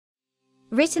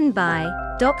Written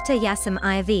by Dr.Yaşam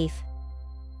Ayavefe.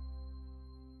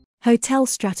 Hotel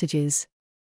strategies.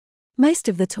 Most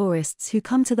of the tourists who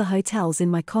come to the hotels in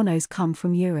Mykonos come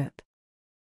from Europe.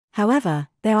 However,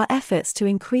 there are efforts to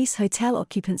increase hotel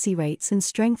occupancy rates and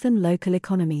strengthen local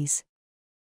economies.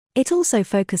 It also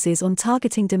focuses on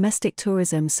targeting domestic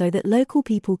tourism so that local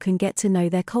people can get to know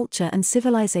their culture and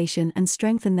civilization and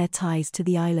strengthen their ties to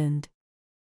the island.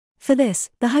 For this,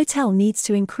 the hotel needs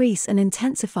to increase and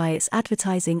intensify its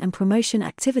advertising and promotion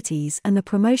activities and the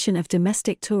promotion of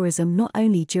domestic tourism not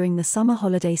only during the summer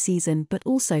holiday season but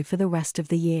also for the rest of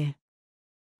the year.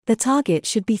 The target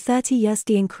should be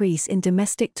 $30 increase in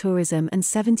domestic tourism and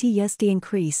 $70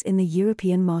 increase in the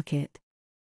European market.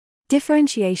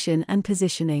 Differentiation and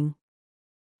positioning.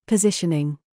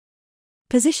 Positioning.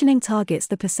 Positioning targets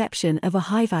the perception of a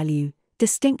high-value,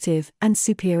 distinctive, and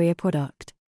superior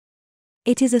product.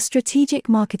 It is a strategic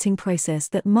marketing process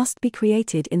that must be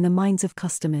created in the minds of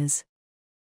customers.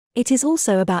 It is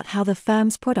also about how the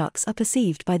firm's products are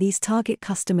perceived by these target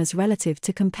customers relative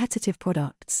to competitive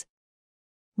products.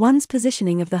 One's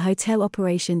positioning of the hotel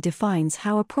operation defines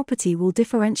how a property will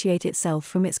differentiate itself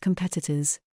from its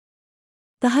competitors.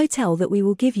 The hotel that we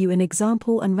will give you an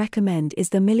example and recommend is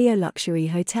the Milio Luxury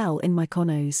Hotel in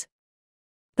Mykonos.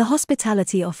 The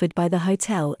hospitality offered by the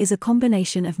hotel is a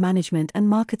combination of management and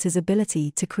marketers'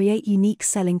 ability to create unique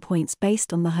selling points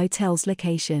based on the hotel's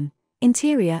location,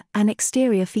 interior and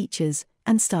exterior features,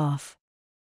 and staff.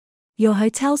 Your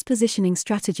hotel's positioning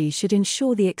strategy should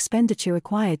ensure the expenditure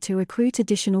required to recruit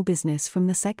additional business from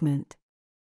the segment.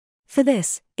 For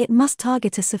this, it must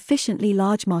target a sufficiently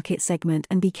large market segment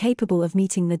and be capable of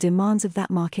meeting the demands of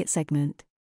that market segment.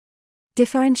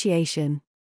 Differentiation.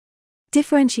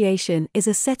 Differentiation is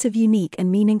a set of unique and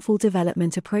meaningful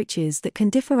development approaches that can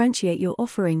differentiate your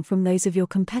offering from those of your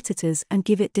competitors and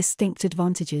give it distinct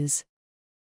advantages.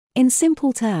 In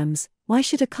simple terms, why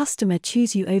should a customer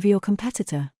choose you over your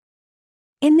competitor?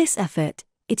 In this effort,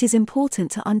 it is important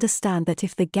to understand that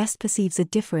if the guest perceives a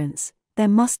difference, there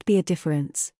must be a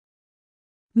difference.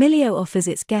 Milio offers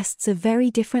its guests a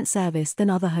very different service than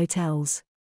other hotels.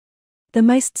 The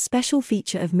most special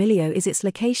feature of Milio is its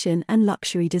location and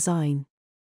luxury design.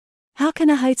 How can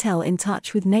a hotel in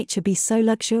touch with nature be so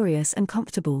luxurious and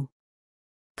comfortable?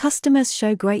 Customers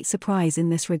show great surprise in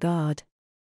this regard.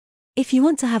 If you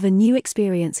want to have a new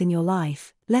experience in your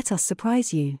life, let us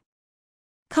surprise you.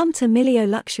 Come to Milio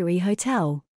Luxury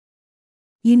Hotel.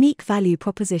 Unique value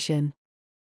proposition.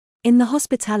 In the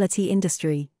hospitality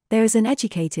industry, there is an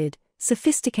educated,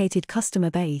 sophisticated customer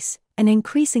base, an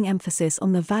increasing emphasis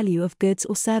on the value of goods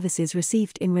or services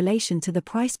received in relation to the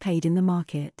price paid in the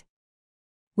market.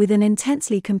 With an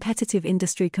intensely competitive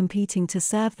industry competing to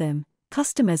serve them,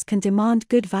 customers can demand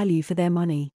good value for their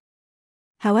money.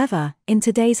 However, in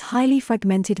today's highly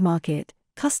fragmented market,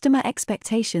 customer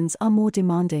expectations are more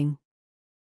demanding.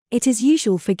 It is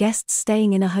usual for guests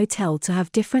staying in a hotel to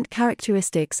have different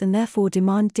characteristics and therefore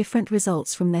demand different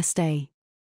results from their stay.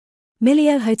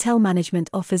 Milio Hotel Management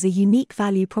offers a unique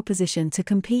value proposition to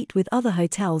compete with other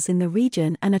hotels in the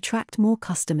region and attract more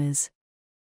customers.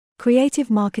 Creative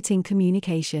marketing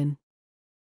communication.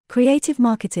 Creative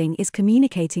marketing is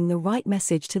communicating the right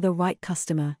message to the right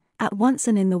customer, at once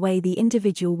and in the way the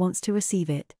individual wants to receive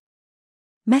it.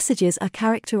 Messages are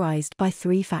characterized by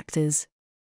 3 factors.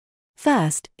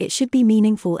 First, it should be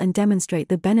meaningful and demonstrate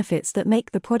the benefits that make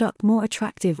the product more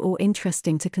attractive or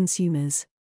interesting to consumers.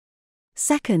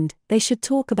 Second, they should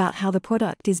talk about how the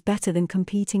product is better than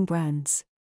competing brands.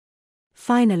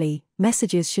 Finally,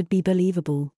 messages should be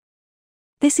believable.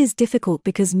 This is difficult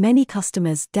because many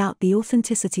customers doubt the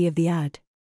authenticity of the ad.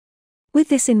 With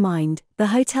this in mind, the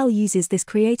hotel uses this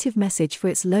creative message for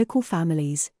its local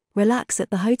families: relax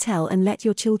at the hotel and let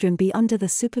your children be under the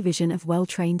supervision of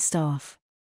well-trained staff.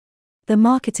 The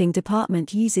marketing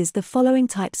department uses the following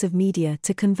types of media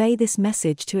to convey this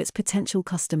message to its potential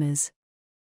customers: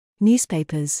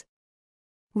 newspapers,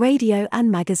 radio and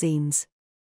magazines.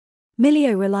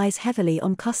 Milio relies heavily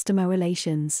on customer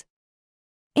relations.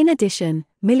 In addition,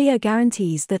 Milio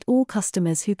guarantees that all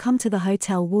customers who come to the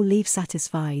hotel will leave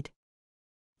satisfied.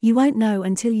 You won't know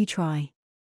until you try.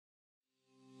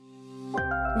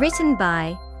 Written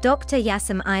by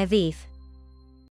Dr.Yaşam Ayavefe.